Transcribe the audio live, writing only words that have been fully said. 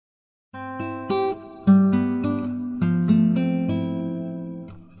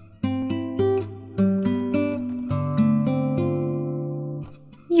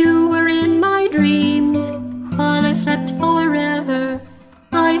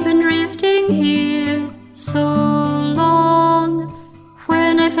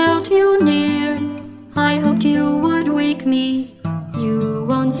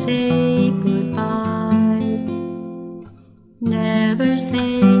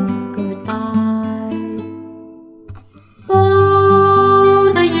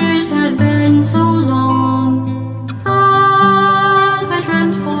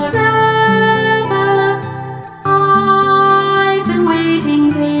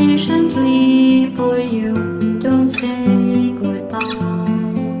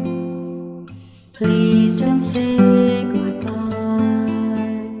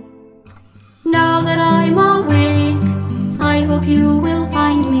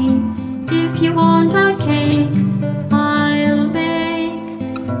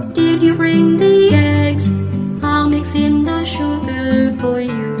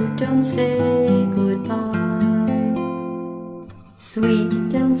Sweet,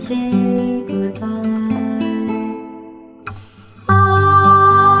 don't say goodbye.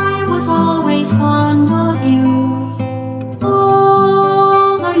 I was always fond of you,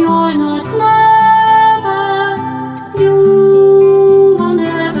 although you're not clever. You will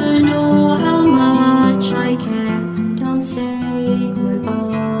never know how much I care. Don't say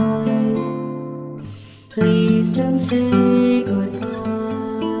goodbye. Please don't say goodbye.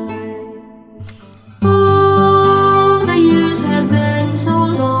 Oh, the years have been so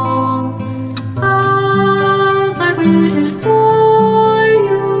long as I waited for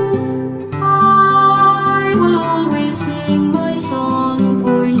you. I will always sing my song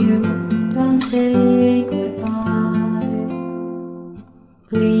for you. Don't say goodbye.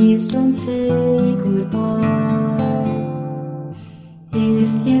 Please don't say goodbye.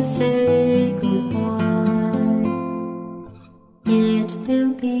 If you say